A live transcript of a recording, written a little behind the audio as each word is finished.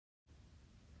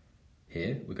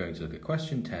Here we're going to look at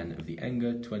question 10 of the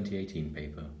ENGAA 2018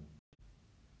 paper.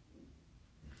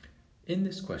 In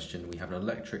this question we have an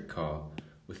electric car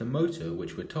with a motor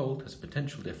which we're told has a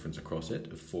potential difference across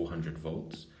it of 400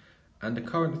 volts and a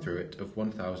current through it of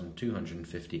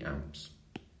 1250 amps.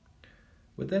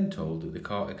 We're then told that the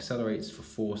car accelerates for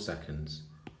 4 seconds.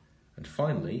 And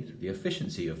finally, the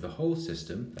efficiency of the whole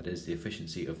system, that is the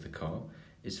efficiency of the car,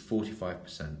 is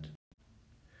 45%.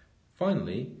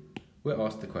 Finally, we're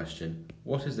asked the question,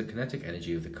 what is the kinetic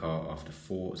energy of the car after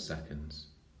 4 seconds?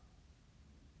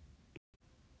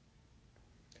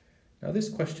 Now this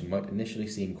question might initially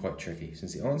seem quite tricky,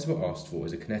 since the answer we're asked for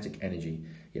is a kinetic energy,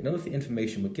 yet none of the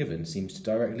information we're given seems to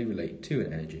directly relate to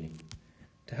an energy.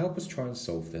 To help us try and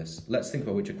solve this, let's think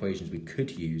about which equations we could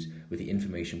use with the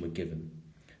information we're given.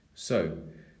 So,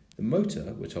 the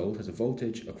motor, we're told, has a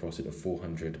voltage across it of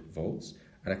 400 volts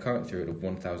and a current through it of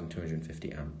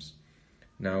 1250 amps.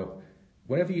 Now,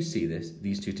 whenever you see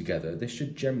these two together, this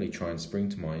should generally try and spring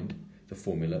to mind the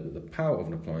formula that the power of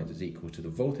an appliance is equal to the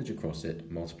voltage across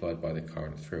it multiplied by the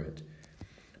current through it.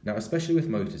 Now, especially with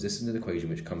motors, this is an equation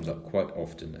which comes up quite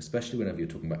often, especially whenever you're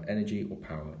talking about energy or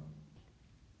power.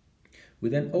 We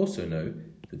then also know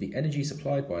that the energy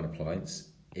supplied by an appliance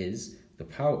is the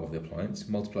power of the appliance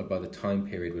multiplied by the time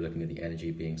period we're looking at the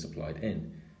energy being supplied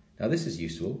in. Now this is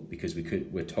useful because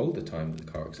we're told the time that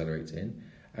the car accelerates in,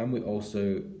 and we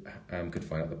also could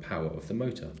find out the power of the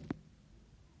motor.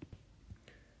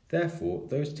 Therefore,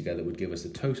 those together would give us the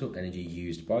total energy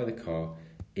used by the car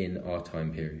in our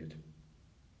time period.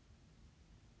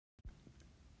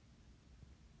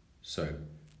 So,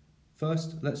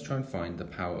 first let's try and find the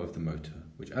power of the motor,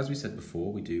 which as we said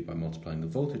before we do by multiplying the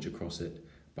voltage across it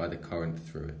by the current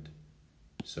through it.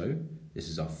 So, this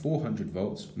is our 400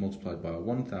 volts multiplied by our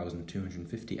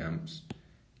 1250 amps,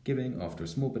 giving, after a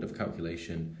small bit of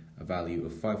calculation, a value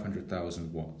of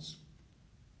 500,000 watts.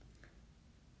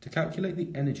 To calculate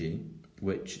the energy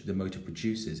which the motor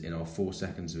produces in our 4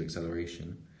 seconds of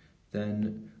acceleration,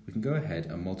 then we can go ahead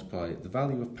and multiply the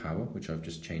value of power, which I've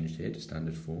just changed here to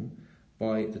standard form,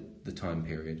 by the time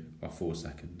period, our 4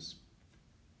 seconds.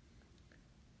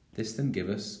 This then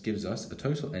gives us a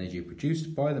total energy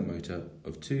produced by the motor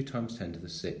of 2 times 10 to the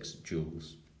 6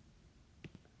 joules.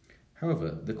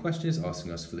 However, the question is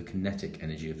asking us for the kinetic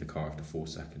energy of the car after 4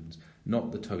 seconds,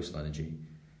 not the total energy.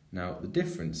 Now, the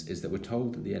difference is that we're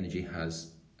told that the energy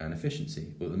has an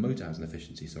efficiency, or the motor has an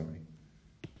efficiency, sorry.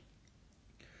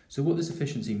 So what this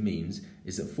efficiency means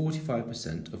is that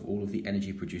 45% of all of the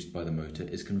energy produced by the motor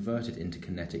is converted into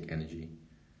kinetic energy.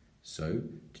 So,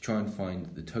 to try and find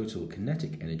the total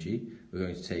kinetic energy, we're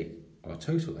going to take our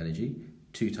total energy,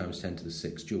 2 times 10 to the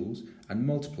 6 joules, and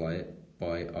multiply it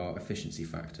by our efficiency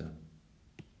factor.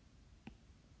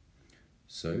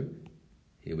 So,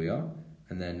 here we are,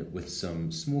 and then with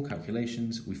some small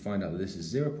calculations, we find out that this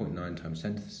is 0.9 times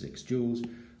 10 to the 6 joules,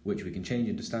 which we can change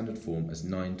into standard form as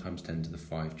 9 times 10 to the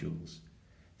 5 joules.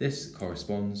 This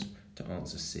corresponds to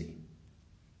answer C.